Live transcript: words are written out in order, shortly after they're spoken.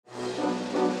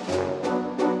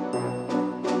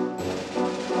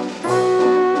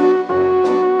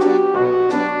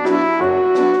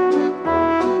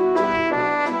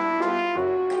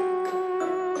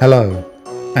Hello,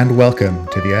 and welcome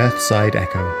to the Earthside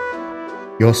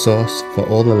Echo, your source for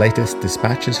all the latest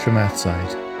dispatches from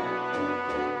Earthside.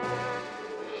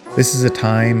 This is a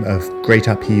time of great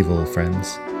upheaval,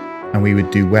 friends, and we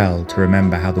would do well to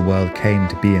remember how the world came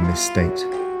to be in this state.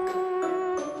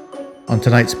 On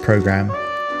tonight's programme,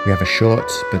 we have a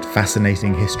short but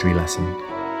fascinating history lesson.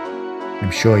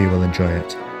 I'm sure you will enjoy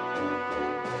it.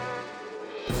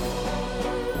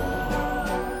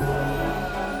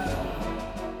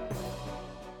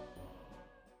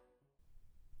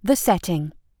 The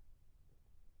setting.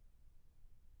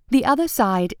 The Other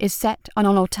Side is set on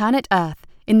an alternate Earth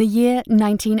in the year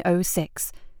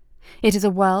 1906. It is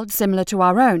a world similar to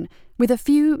our own, with a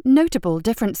few notable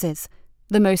differences,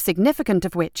 the most significant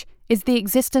of which is the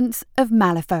existence of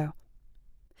Malifaux.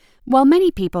 While many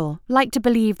people like to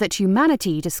believe that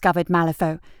humanity discovered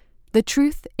Malifaux, the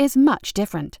truth is much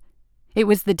different. It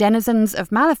was the denizens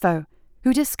of Malifaux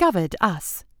who discovered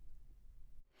us.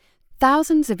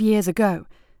 Thousands of years ago,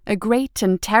 a great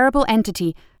and terrible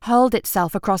entity hurled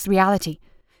itself across reality,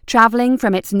 travelling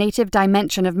from its native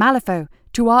dimension of Malifaux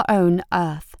to our own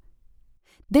Earth.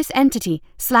 This entity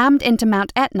slammed into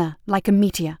Mount Etna like a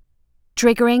meteor,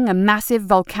 triggering a massive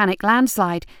volcanic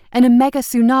landslide and a mega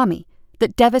tsunami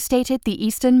that devastated the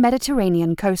eastern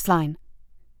Mediterranean coastline.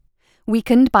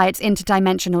 Weakened by its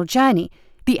interdimensional journey,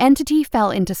 the entity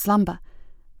fell into slumber,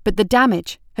 but the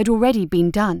damage had already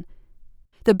been done.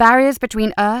 The barriers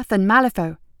between Earth and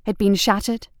Malifaux had been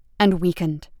shattered and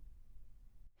weakened.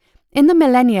 In the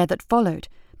millennia that followed,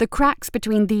 the cracks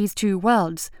between these two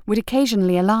worlds would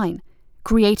occasionally align,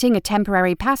 creating a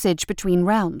temporary passage between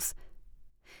realms.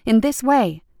 In this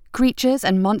way, creatures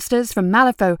and monsters from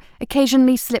Malifaux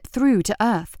occasionally slipped through to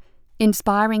Earth,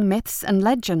 inspiring myths and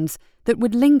legends that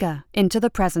would linger into the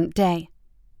present day.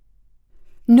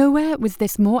 Nowhere was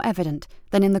this more evident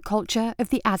than in the culture of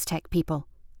the Aztec people.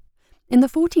 In the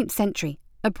 14th century,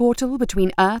 a portal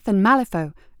between Earth and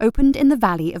Malifaux opened in the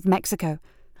Valley of Mexico,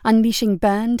 unleashing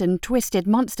burned and twisted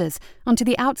monsters onto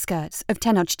the outskirts of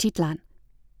Tenochtitlan.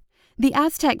 The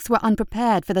Aztecs were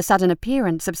unprepared for the sudden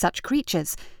appearance of such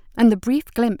creatures, and the brief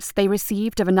glimpse they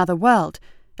received of another world,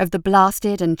 of the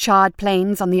blasted and charred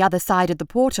plains on the other side of the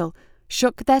portal,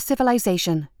 shook their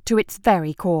civilization to its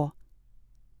very core.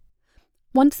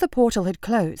 Once the portal had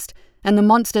closed, and the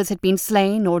monsters had been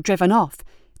slain or driven off,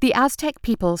 the Aztec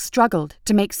people struggled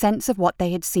to make sense of what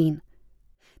they had seen.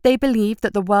 They believed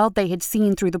that the world they had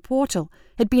seen through the portal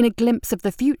had been a glimpse of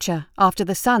the future after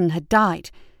the sun had died,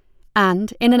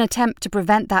 and, in an attempt to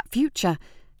prevent that future,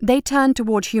 they turned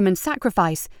toward human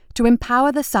sacrifice to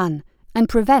empower the sun and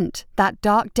prevent that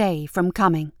dark day from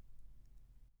coming.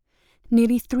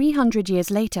 Nearly 300 years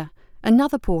later,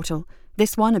 another portal,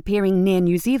 this one appearing near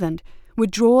New Zealand, would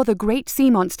draw the great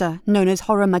sea monster known as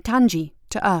Horomatangi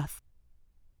to Earth.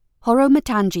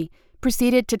 Horomatangi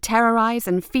proceeded to terrorize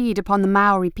and feed upon the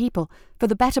Maori people for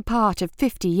the better part of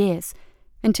 50 years,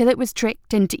 until it was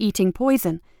tricked into eating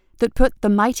poison that put the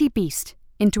mighty beast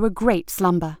into a great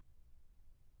slumber.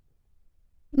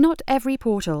 Not every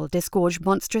portal disgorged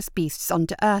monstrous beasts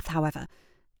onto Earth, however.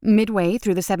 Midway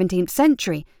through the 17th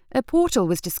century, a portal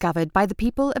was discovered by the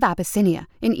people of Abyssinia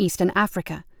in eastern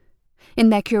Africa. In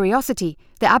their curiosity,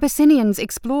 the Abyssinians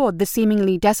explored the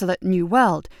seemingly desolate New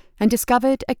World and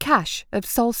discovered a cache of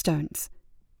soul stones.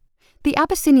 The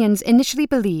Abyssinians initially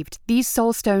believed these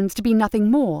soul stones to be nothing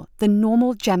more than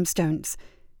normal gemstones.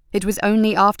 It was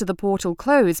only after the portal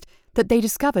closed that they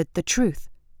discovered the truth.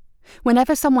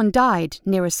 Whenever someone died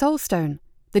near a soul stone,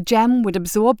 the gem would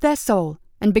absorb their soul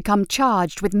and become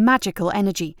charged with magical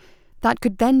energy that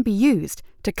could then be used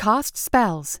to cast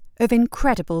spells of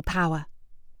incredible power.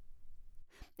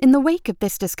 In the wake of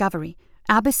this discovery,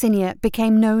 Abyssinia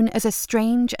became known as a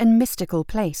strange and mystical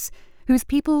place, whose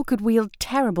people could wield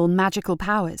terrible magical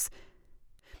powers.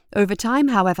 Over time,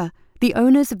 however, the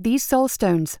owners of these soul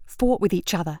stones fought with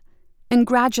each other, and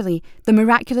gradually the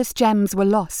miraculous gems were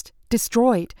lost,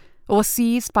 destroyed, or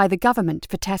seized by the government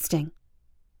for testing.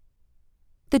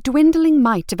 The dwindling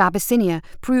might of Abyssinia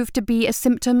proved to be a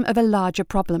symptom of a larger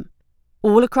problem.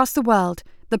 All across the world,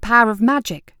 the power of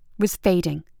magic was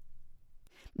fading.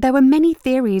 There were many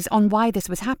theories on why this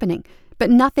was happening,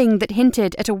 but nothing that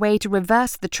hinted at a way to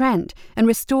reverse the trend and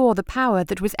restore the power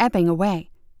that was ebbing away.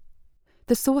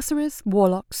 The sorcerers,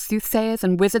 warlocks, soothsayers,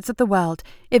 and wizards of the world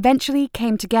eventually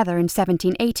came together in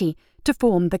 1780 to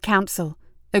form the Council,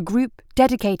 a group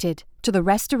dedicated to the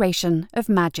restoration of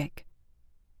magic.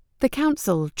 The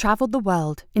Council travelled the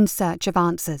world in search of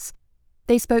answers.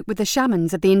 They spoke with the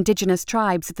shamans of the indigenous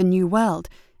tribes of the New World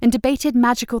and debated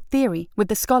magical theory with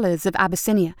the scholars of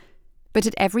Abyssinia, but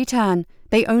at every turn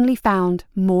they only found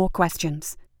more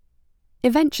questions.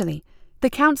 Eventually, the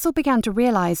council began to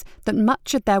realize that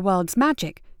much of their world's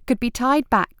magic could be tied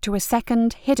back to a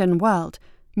second hidden world,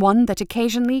 one that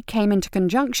occasionally came into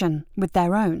conjunction with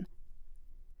their own.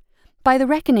 By the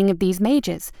reckoning of these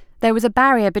mages, there was a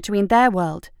barrier between their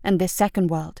world and this second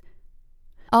world.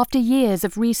 After years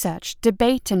of research,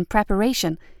 debate, and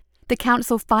preparation, the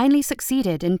council finally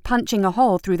succeeded in punching a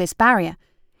hole through this barrier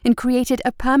and created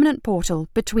a permanent portal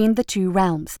between the two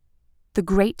realms, the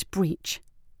Great Breach.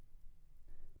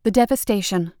 The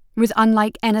devastation was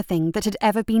unlike anything that had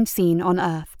ever been seen on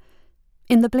Earth.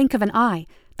 In the blink of an eye,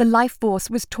 the life force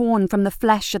was torn from the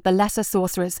flesh of the lesser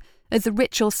sorcerers as the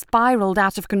ritual spiraled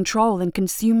out of control and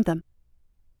consumed them.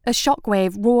 A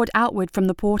shockwave roared outward from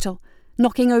the portal,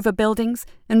 knocking over buildings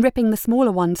and ripping the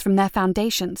smaller ones from their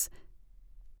foundations.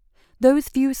 Those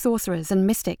few sorcerers and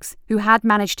mystics who had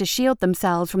managed to shield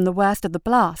themselves from the worst of the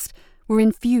blast were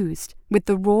infused with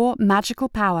the raw magical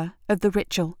power of the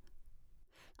ritual.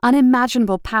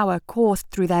 Unimaginable power coursed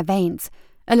through their veins,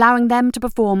 allowing them to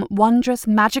perform wondrous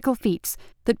magical feats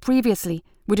that previously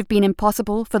would have been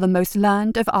impossible for the most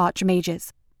learned of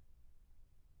archmages.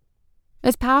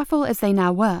 As powerful as they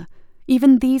now were,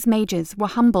 even these mages were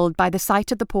humbled by the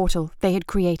sight of the portal they had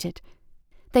created.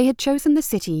 They had chosen the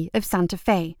city of Santa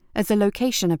Fe as the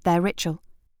location of their ritual,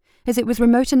 as it was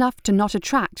remote enough to not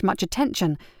attract much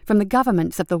attention from the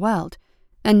governments of the world,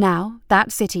 and now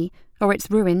that city, or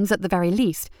its ruins at the very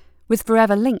least, was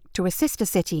forever linked to a sister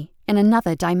city in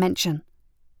another dimension.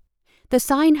 The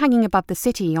sign hanging above the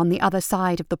city on the other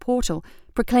side of the portal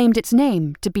proclaimed its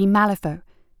name to be Malifaux,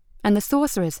 and the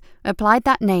sorcerers applied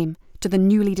that name to the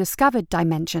newly discovered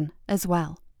dimension as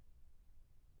well.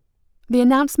 The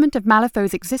announcement of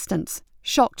Malifaux's existence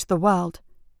shocked the world.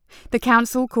 The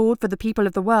council called for the people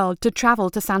of the world to travel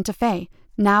to Santa Fe,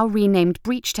 now renamed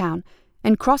Breachtown,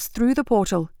 and cross through the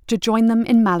portal to join them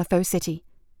in Malifaux City.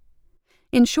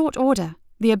 In short order,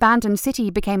 the abandoned city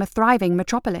became a thriving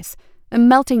metropolis, a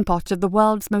melting pot of the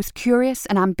world's most curious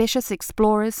and ambitious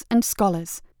explorers and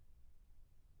scholars.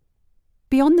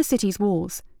 Beyond the city's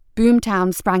walls,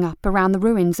 Boomtown sprang up around the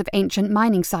ruins of ancient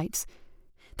mining sites.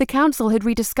 The council had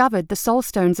rediscovered the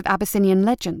soulstones of Abyssinian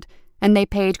legend, and they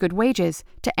paid good wages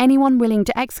to anyone willing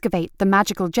to excavate the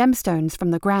magical gemstones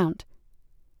from the ground.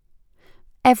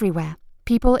 Everywhere,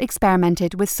 people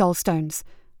experimented with soulstones.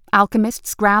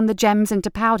 Alchemists ground the gems into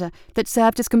powder that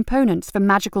served as components for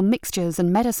magical mixtures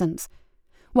and medicines,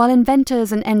 while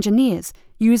inventors and engineers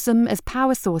used them as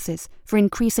power sources for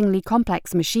increasingly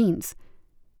complex machines.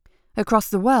 Across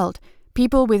the world,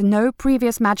 people with no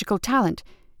previous magical talent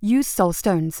used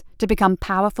soulstones to become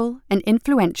powerful and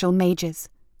influential mages.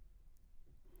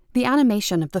 The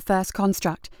animation of the first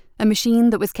construct, a machine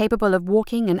that was capable of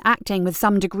walking and acting with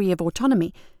some degree of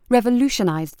autonomy,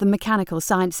 revolutionized the mechanical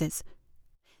sciences.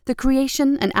 The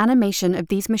creation and animation of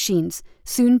these machines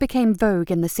soon became vogue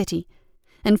in the city,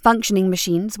 and functioning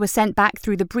machines were sent back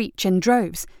through the breach in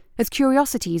droves as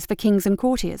curiosities for kings and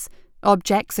courtiers,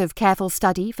 objects of careful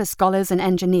study for scholars and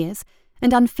engineers,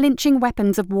 and unflinching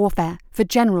weapons of warfare for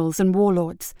generals and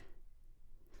warlords.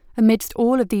 Amidst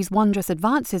all of these wondrous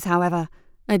advances, however,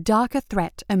 a darker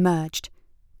threat emerged.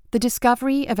 The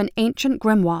discovery of an ancient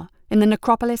grimoire in the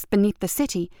necropolis beneath the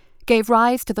city gave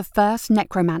rise to the first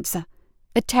necromancer,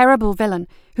 a terrible villain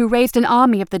who raised an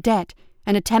army of the dead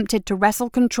and attempted to wrestle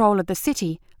control of the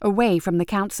city away from the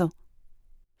council.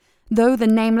 Though the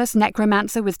nameless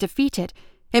necromancer was defeated,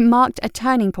 it marked a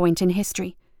turning point in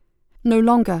history. No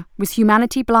longer was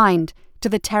humanity blind to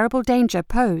the terrible danger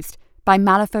posed by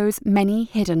Malifaux's many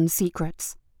hidden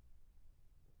secrets.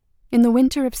 In the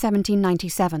winter of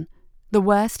 1797, the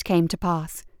worst came to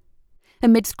pass.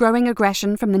 Amidst growing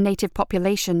aggression from the native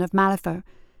population of Malifaux,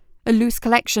 a loose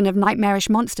collection of nightmarish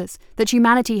monsters that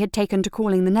humanity had taken to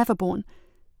calling the Neverborn,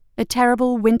 a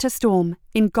terrible winter storm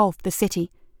engulfed the city,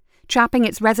 trapping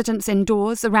its residents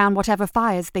indoors around whatever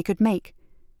fires they could make.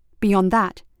 Beyond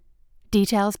that,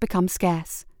 details become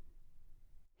scarce.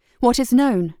 What is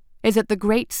known is that the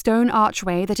great stone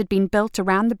archway that had been built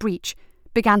around the breach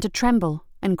began to tremble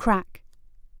and crack.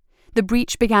 The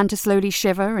breach began to slowly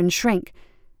shiver and shrink,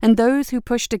 and those who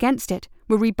pushed against it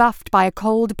were rebuffed by a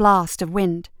cold blast of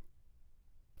wind.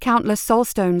 Countless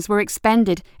soulstones were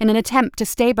expended in an attempt to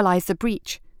stabilize the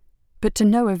breach, but to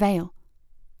no avail.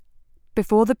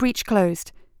 Before the breach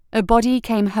closed, a body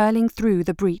came hurling through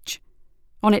the breach.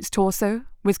 On its torso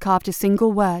was carved a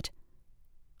single word: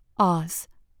 Ars.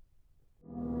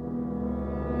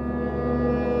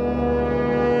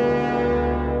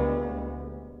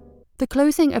 The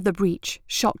closing of the breach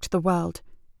shocked the world.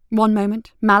 One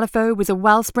moment, Malifaux was a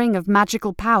wellspring of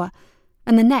magical power,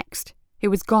 and the next, it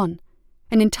was gone.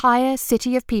 An entire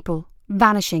city of people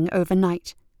vanishing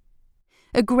overnight.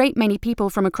 A great many people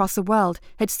from across the world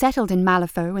had settled in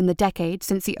Malifaux in the decades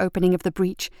since the opening of the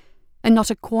breach, and not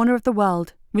a corner of the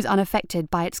world was unaffected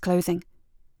by its closing.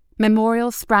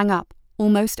 Memorials sprang up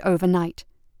almost overnight.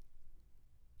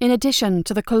 In addition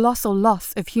to the colossal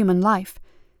loss of human life,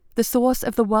 the source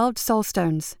of the world's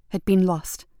soulstones had been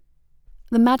lost.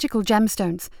 The magical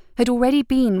gemstones had already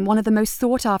been one of the most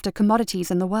sought-after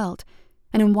commodities in the world,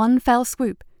 and in one fell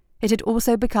swoop, it had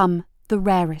also become the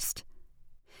rarest.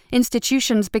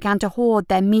 Institutions began to hoard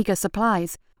their meagre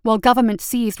supplies, while governments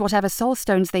seized whatever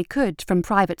soulstones they could from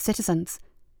private citizens.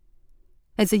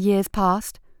 As the years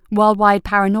passed, worldwide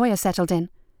paranoia settled in.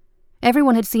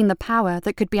 Everyone had seen the power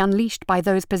that could be unleashed by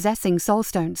those possessing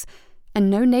soulstones, and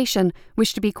no nation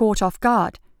wished to be caught off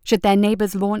guard should their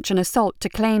neighbours launch an assault to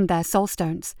claim their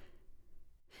soulstones.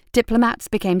 Diplomats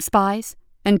became spies,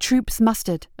 and troops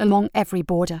mustered along every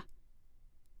border.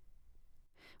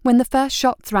 When the first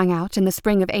shots rang out in the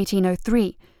spring of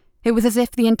 1803, it was as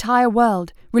if the entire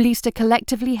world released a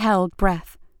collectively held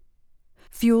breath.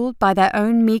 Fueled by their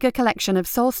own meagre collection of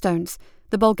soulstones,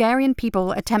 the Bulgarian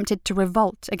people attempted to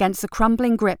revolt against the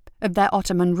crumbling grip of their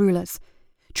Ottoman rulers,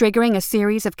 triggering a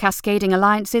series of cascading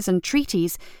alliances and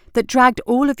treaties that dragged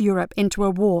all of Europe into a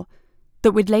war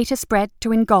that would later spread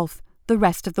to engulf the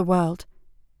rest of the world.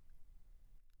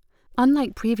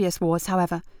 Unlike previous wars,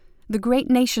 however, the great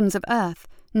nations of Earth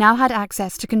now had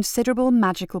access to considerable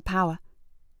magical power.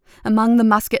 Among the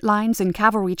musket lines and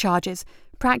cavalry charges,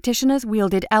 practitioners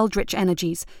wielded eldritch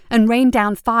energies and rained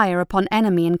down fire upon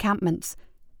enemy encampments.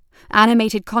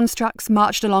 Animated constructs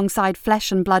marched alongside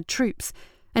flesh and blood troops,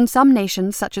 and some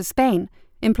nations, such as Spain,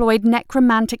 employed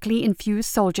necromantically infused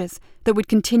soldiers that would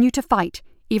continue to fight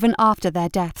even after their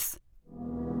deaths.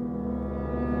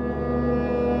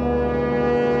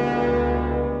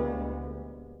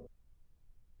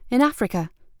 In Africa,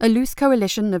 a loose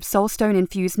coalition of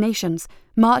soulstone-infused nations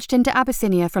marched into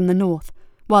Abyssinia from the north,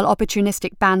 while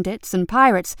opportunistic bandits and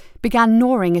pirates began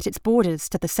gnawing at its borders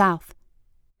to the south.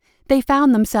 They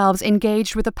found themselves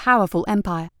engaged with a powerful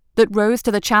empire that rose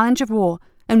to the challenge of war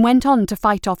and went on to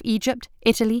fight off Egypt,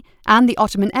 Italy, and the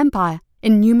Ottoman Empire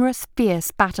in numerous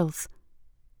fierce battles.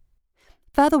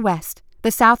 Further west,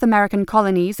 the South American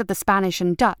colonies of the Spanish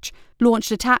and Dutch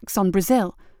launched attacks on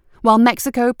Brazil, while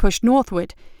Mexico pushed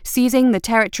northward, seizing the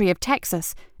territory of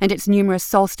Texas and its numerous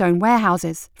soulstone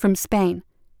warehouses from Spain.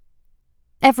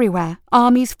 Everywhere,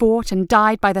 armies fought and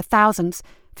died by the thousands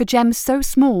for gems so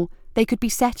small they could be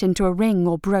set into a ring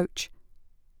or brooch.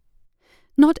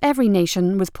 Not every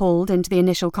nation was pulled into the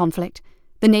initial conflict.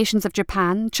 The nations of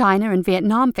Japan, China, and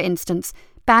Vietnam, for instance,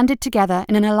 banded together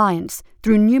in an alliance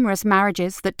through numerous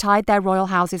marriages that tied their royal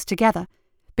houses together,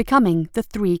 becoming the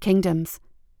Three Kingdoms.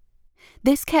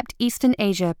 This kept Eastern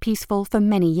Asia peaceful for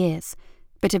many years,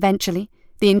 but eventually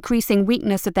the increasing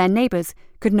weakness of their neighbours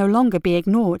could no longer be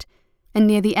ignored, and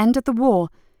near the end of the war,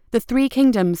 the Three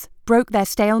Kingdoms broke their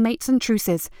stalemates and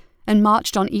truces and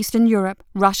marched on Eastern Europe,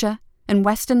 Russia, and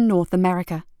Western North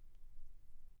America.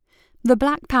 The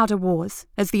Black Powder Wars,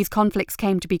 as these conflicts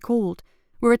came to be called,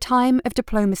 were a time of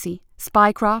diplomacy,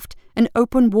 spycraft, and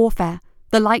open warfare,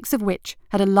 the likes of which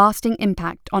had a lasting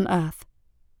impact on Earth.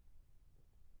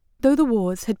 Though the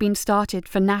wars had been started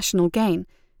for national gain,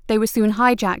 they were soon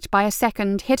hijacked by a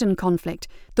second hidden conflict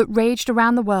that raged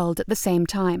around the world at the same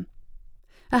time.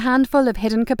 A handful of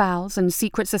hidden cabals and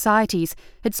secret societies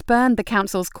had spurned the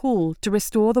Council's call to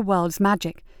restore the world's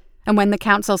magic, and when the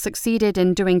Council succeeded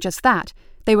in doing just that,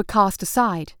 they were cast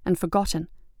aside and forgotten.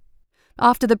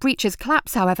 After the breach's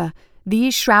collapse, however,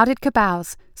 these shrouded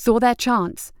cabals saw their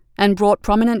chance and brought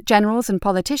prominent generals and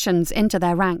politicians into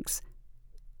their ranks.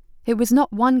 It was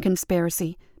not one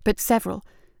conspiracy, but several,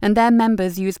 and their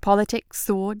members used politics,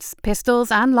 swords,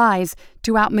 pistols, and lies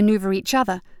to outmaneuver each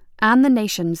other and the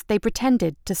nations they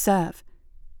pretended to serve.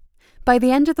 By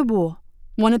the end of the war,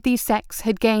 one of these sects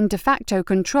had gained de facto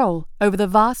control over the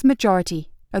vast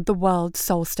majority of the world's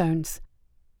soulstones.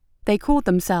 They called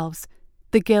themselves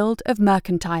the Guild of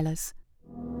Mercantilers.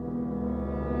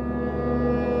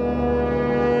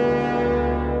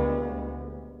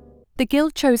 The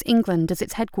Guild chose England as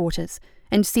its headquarters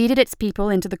and seeded its people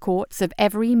into the courts of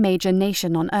every major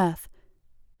nation on Earth.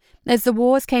 As the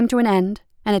wars came to an end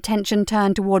and attention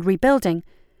turned toward rebuilding,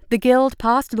 the Guild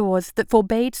passed laws that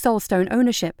forbade soulstone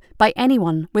ownership by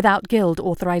anyone without Guild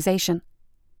authorization.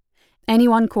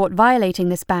 Anyone caught violating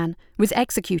this ban was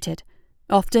executed,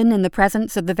 often in the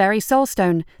presence of the very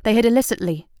soulstone they had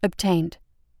illicitly obtained.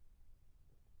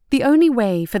 The only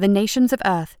way for the nations of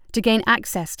Earth to gain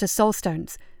access to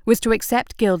soulstones was to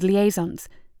accept Guild liaisons,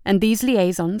 and these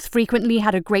liaisons frequently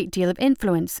had a great deal of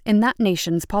influence in that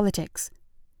nation's politics.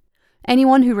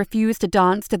 Anyone who refused to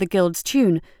dance to the guild's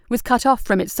tune was cut off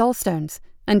from its soulstones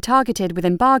and targeted with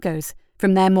embargoes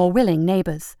from their more willing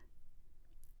neighbours.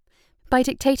 By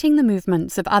dictating the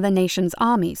movements of other nations'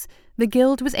 armies, the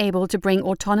guild was able to bring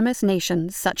autonomous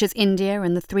nations such as India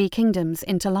and the Three Kingdoms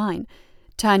into line,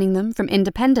 turning them from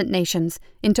independent nations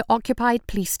into occupied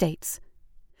police states.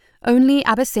 Only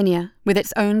Abyssinia, with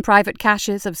its own private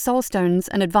caches of soulstones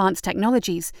and advanced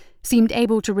technologies, seemed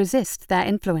able to resist their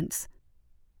influence.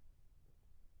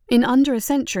 In under a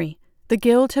century, the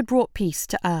guild had brought peace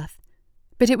to Earth,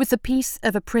 but it was the peace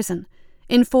of a prison,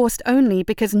 enforced only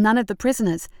because none of the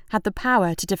prisoners had the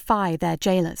power to defy their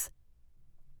jailers.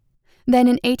 Then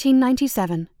in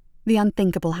 1897, the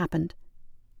unthinkable happened.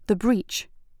 The breach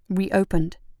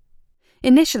reopened.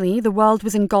 Initially, the world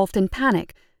was engulfed in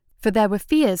panic, for there were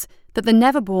fears that the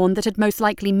Neverborn that had most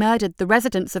likely murdered the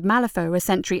residents of Malifaux a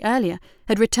century earlier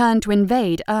had returned to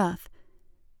invade Earth.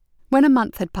 When a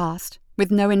month had passed,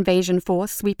 with no invasion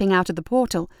force sweeping out of the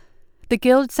portal, the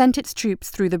guild sent its troops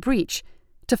through the breach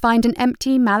to find an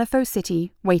empty Malifaux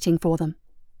city waiting for them.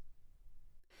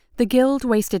 The guild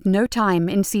wasted no time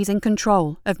in seizing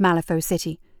control of Malifaux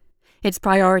City. Its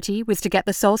priority was to get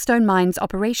the Soulstone mines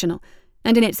operational,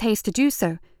 and in its haste to do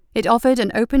so, it offered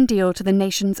an open deal to the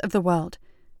nations of the world.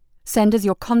 Send us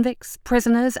your convicts,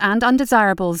 prisoners, and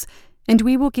undesirables, and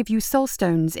we will give you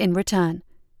soulstones in return.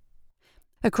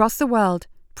 Across the world,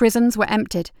 prisons were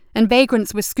emptied, and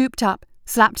vagrants were scooped up,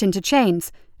 slapped into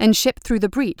chains, and shipped through the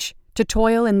breach to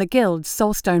toil in the guild's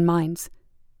soulstone mines.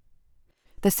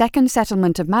 The second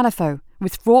settlement of Malifaux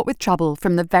was fraught with trouble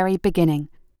from the very beginning.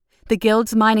 The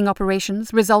guild's mining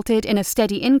operations resulted in a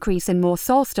steady increase in more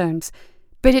soulstones,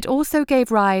 but it also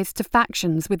gave rise to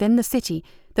factions within the city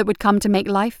that would come to make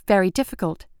life very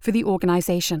difficult for the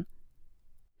organization.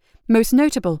 Most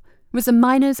notable was the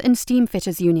Miners and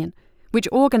Steamfitters Union, which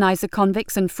organized the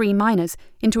convicts and free miners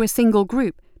into a single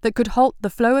group that could halt the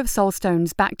flow of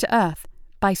soulstones back to Earth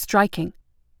by striking.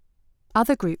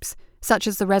 Other groups, such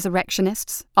as the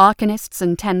Resurrectionists, Arcanists,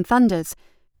 and Ten Thunders,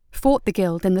 fought the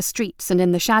guild in the streets and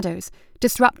in the shadows,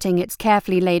 disrupting its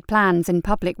carefully laid plans in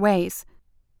public ways.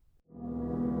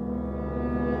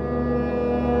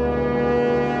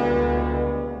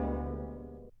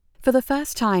 For the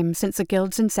first time since the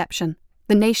guild's inception,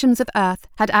 the nations of Earth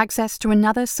had access to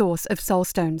another source of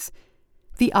soulstones,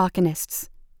 the Arcanists.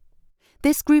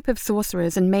 This group of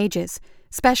sorcerers and mages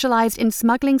specialized in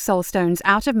smuggling soulstones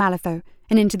out of Malifaux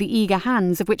and into the eager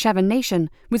hands of whichever nation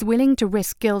was willing to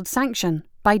risk guild sanction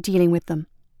by dealing with them.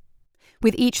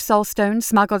 With each soulstone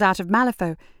smuggled out of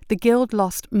Malifaux, the guild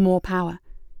lost more power.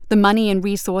 The money and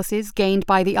resources gained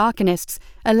by the Arcanists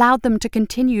allowed them to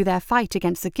continue their fight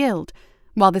against the guild,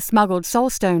 while the smuggled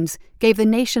soulstones gave the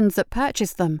nations that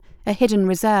purchased them a hidden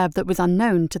reserve that was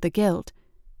unknown to the guild.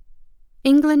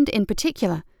 England, in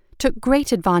particular, took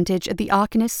great advantage of the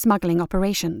Arcanist smuggling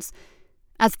operations.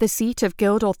 As the seat of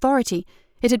guild authority,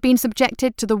 it had been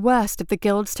subjected to the worst of the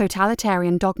guild's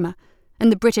totalitarian dogma,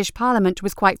 and the British Parliament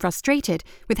was quite frustrated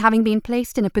with having been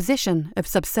placed in a position of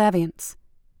subservience.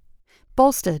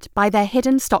 Bolstered by their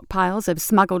hidden stockpiles of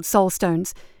smuggled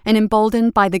soulstones and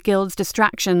emboldened by the guild's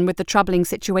distraction with the troubling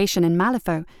situation in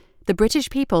Malifaux, the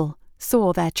British people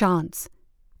saw their chance.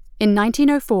 In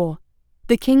 1904,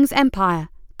 the King's Empire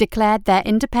declared their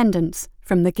independence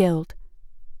from the guild.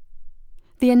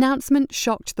 The announcement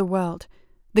shocked the world.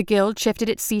 The guild shifted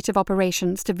its seat of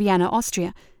operations to Vienna,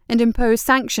 Austria, and imposed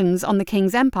sanctions on the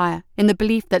King's Empire in the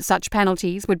belief that such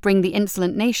penalties would bring the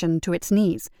insolent nation to its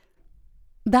knees.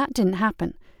 That didn't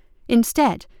happen.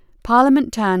 Instead,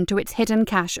 Parliament turned to its hidden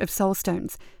cache of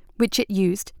soulstones, which it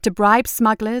used to bribe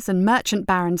smugglers and merchant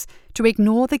barons to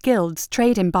ignore the guild's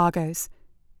trade embargoes.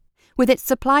 With its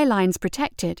supply lines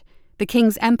protected, the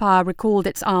King's Empire recalled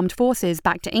its armed forces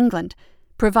back to England,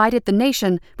 provided the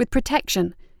nation with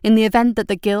protection in the event that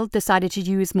the guild decided to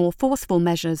use more forceful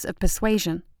measures of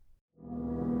persuasion.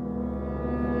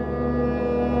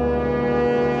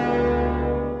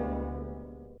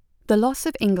 The loss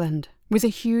of England was a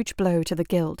huge blow to the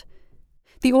guild.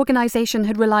 The organisation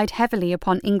had relied heavily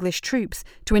upon English troops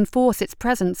to enforce its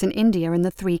presence in India and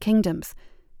the Three Kingdoms,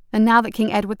 and now that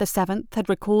King Edward VII had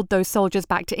recalled those soldiers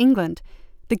back to England,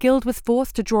 the guild was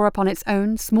forced to draw upon its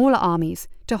own smaller armies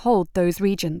to hold those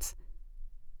regions.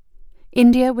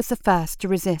 India was the first to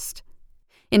resist.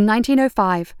 In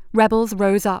 1905, rebels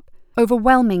rose up,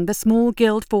 overwhelming the small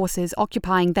guild forces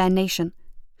occupying their nation.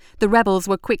 The rebels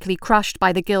were quickly crushed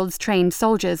by the guild's trained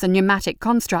soldiers and pneumatic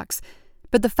constructs,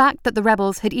 but the fact that the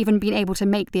rebels had even been able to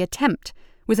make the attempt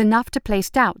was enough to place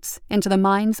doubts into the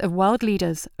minds of world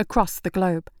leaders across the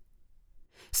globe.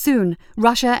 Soon,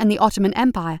 Russia and the Ottoman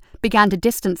Empire began to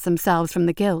distance themselves from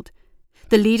the guild.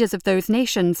 The leaders of those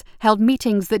nations held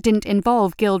meetings that didn't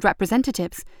involve guild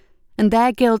representatives, and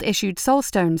their guild-issued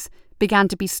soulstones began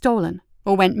to be stolen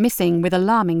or went missing with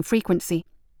alarming frequency.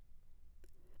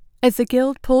 As the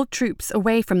guild pulled troops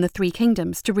away from the Three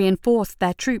Kingdoms to reinforce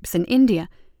their troops in India,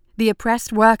 the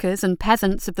oppressed workers and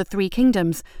peasants of the Three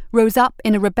Kingdoms rose up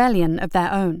in a rebellion of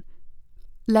their own.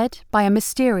 Led by a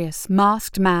mysterious,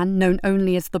 masked man known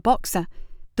only as the Boxer,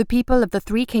 the people of the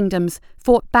Three Kingdoms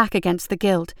fought back against the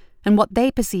guild and what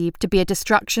they perceived to be a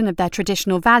destruction of their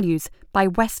traditional values by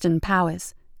Western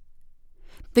powers.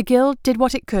 The guild did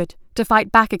what it could to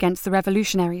fight back against the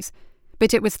revolutionaries,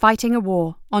 but it was fighting a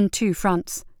war on two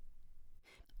fronts.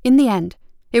 In the end,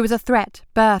 it was a threat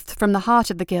birthed from the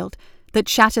heart of the guild that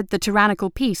shattered the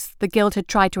tyrannical peace the guild had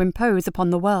tried to impose upon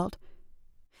the world.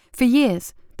 For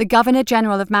years, the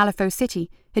Governor-General of Malifaux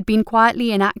City had been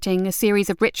quietly enacting a series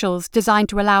of rituals designed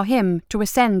to allow him to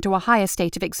ascend to a higher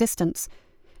state of existence,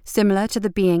 similar to the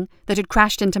being that had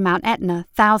crashed into Mount Etna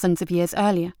thousands of years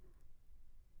earlier.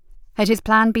 Had his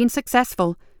plan been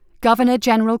successful,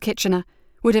 Governor-General Kitchener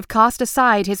would have cast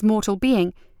aside his mortal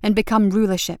being and become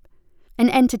rulership, an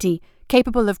entity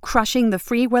capable of crushing the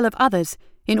free will of others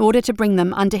in order to bring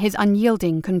them under his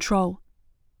unyielding control.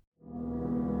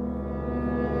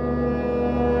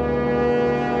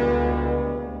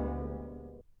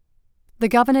 The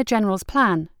Governor-General's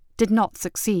plan did not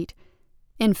succeed.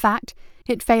 In fact,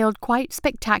 it failed quite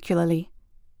spectacularly.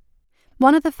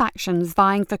 One of the factions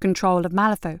vying for control of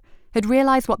Malifaux had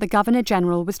realized what the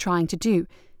Governor-General was trying to do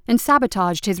and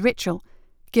sabotaged his ritual,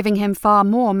 giving him far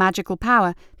more magical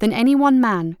power than any one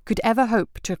man could ever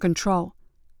hope to control.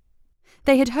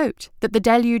 They had hoped that the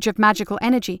deluge of magical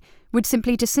energy would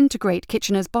simply disintegrate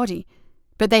Kitchener's body,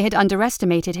 but they had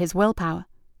underestimated his willpower.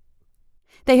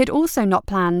 They had also not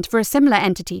planned for a similar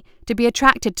entity to be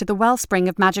attracted to the wellspring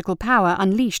of magical power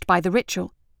unleashed by the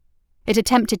ritual. It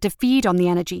attempted to feed on the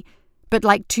energy, but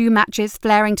like two matches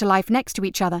flaring to life next to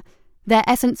each other, their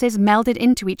essences melded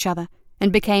into each other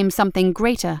and became something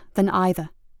greater than either.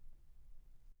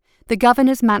 The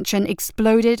governor's mansion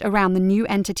exploded around the new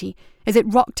entity as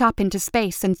it rocked up into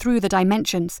space and through the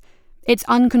dimensions, its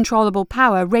uncontrollable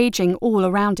power raging all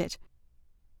around it.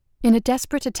 In a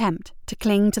desperate attempt to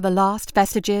cling to the last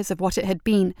vestiges of what it had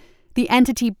been, the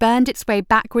entity burned its way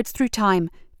backwards through time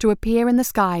to appear in the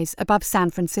skies above San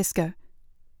Francisco.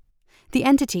 The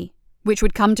entity, which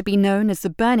would come to be known as the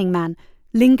Burning Man,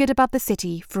 lingered above the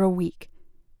city for a week.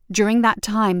 During that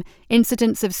time,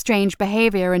 incidents of strange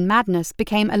behavior and madness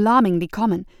became alarmingly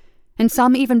common, and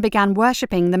some even began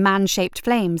worshipping the man-shaped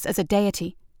flames as a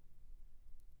deity.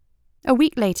 A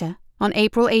week later, on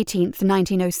April 18,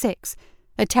 1906,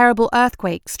 a terrible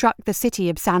earthquake struck the city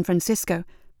of San Francisco,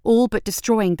 all but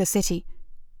destroying the city.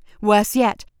 Worse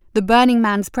yet, the Burning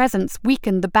Man's presence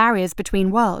weakened the barriers between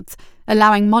worlds,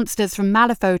 allowing monsters from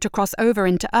Malifaux to cross over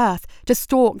into Earth to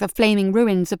stalk the flaming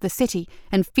ruins of the city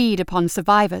and feed upon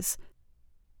survivors.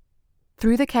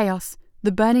 Through the chaos,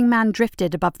 the Burning Man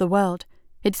drifted above the world,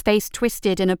 its face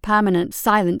twisted in a permanent,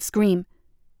 silent scream.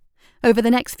 Over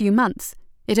the next few months,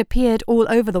 it appeared all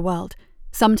over the world,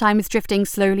 sometimes drifting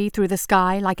slowly through the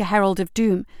sky like a herald of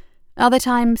doom, other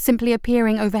times simply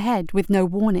appearing overhead with no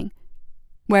warning.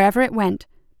 Wherever it went,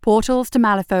 portals to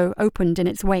Malifaux opened in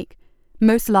its wake,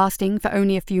 most lasting for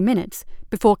only a few minutes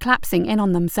before collapsing in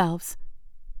on themselves.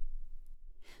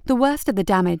 The worst of the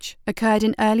damage occurred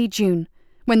in early June,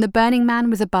 when the Burning Man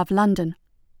was above London.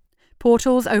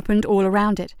 Portals opened all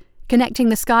around it, connecting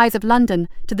the skies of London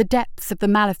to the depths of the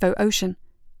Malifaux Ocean.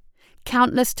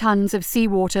 Countless tons of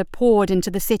seawater poured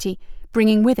into the city,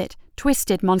 bringing with it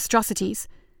twisted monstrosities.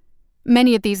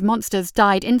 Many of these monsters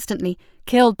died instantly,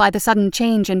 killed by the sudden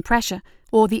change in pressure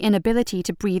or the inability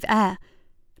to breathe air,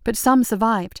 but some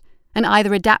survived and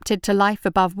either adapted to life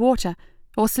above water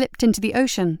or slipped into the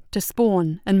ocean to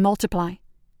spawn and multiply.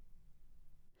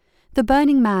 The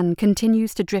Burning Man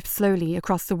continues to drift slowly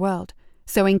across the world,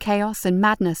 sowing chaos and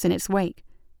madness in its wake.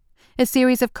 A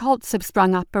series of cults have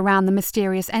sprung up around the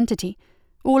mysterious entity,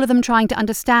 all of them trying to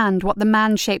understand what the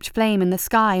man-shaped flame in the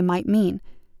sky might mean.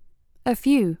 A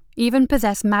few even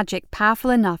possess magic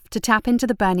powerful enough to tap into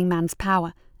the Burning Man's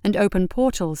power and open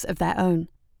portals of their own.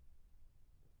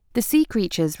 The sea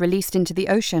creatures released into the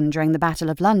ocean during the Battle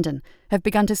of London have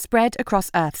begun to spread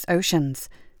across Earth's oceans,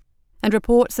 and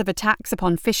reports of attacks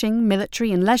upon fishing,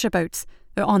 military and leisure boats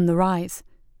are on the rise.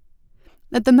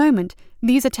 At the moment,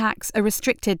 these attacks are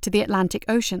restricted to the Atlantic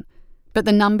Ocean, but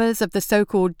the numbers of the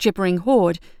so-called gibbering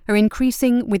horde are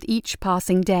increasing with each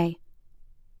passing day.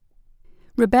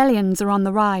 Rebellions are on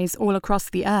the rise all across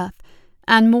the earth,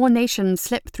 and more nations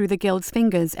slip through the Guild's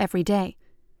fingers every day.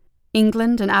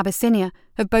 England and Abyssinia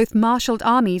have both marshalled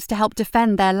armies to help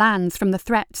defend their lands from the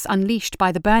threats unleashed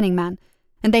by the Burning Man,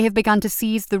 and they have begun to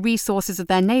seize the resources of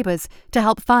their neighbours to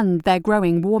help fund their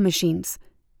growing war machines.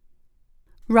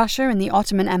 Russia and the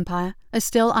Ottoman Empire are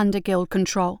still under Guild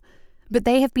control, but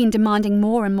they have been demanding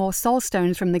more and more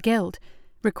soulstones from the Guild,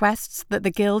 requests that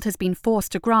the Guild has been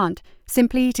forced to grant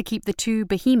simply to keep the two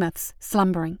behemoths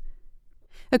slumbering.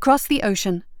 Across the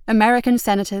ocean, American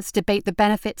senators debate the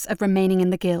benefits of remaining in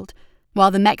the Guild,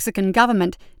 while the Mexican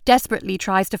government desperately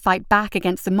tries to fight back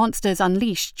against the monsters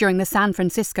unleashed during the San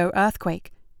Francisco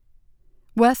earthquake.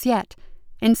 Worse yet,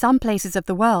 in some places of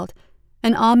the world,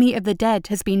 an army of the dead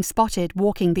has been spotted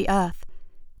walking the earth,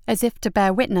 as if to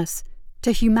bear witness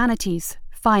to humanity's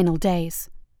final days.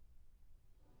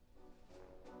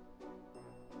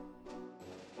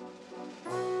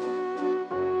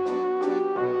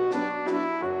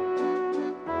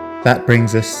 That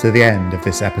brings us to the end of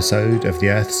this episode of the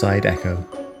Earthside Echo.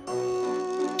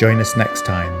 Join us next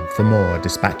time for more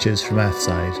dispatches from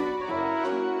Earthside.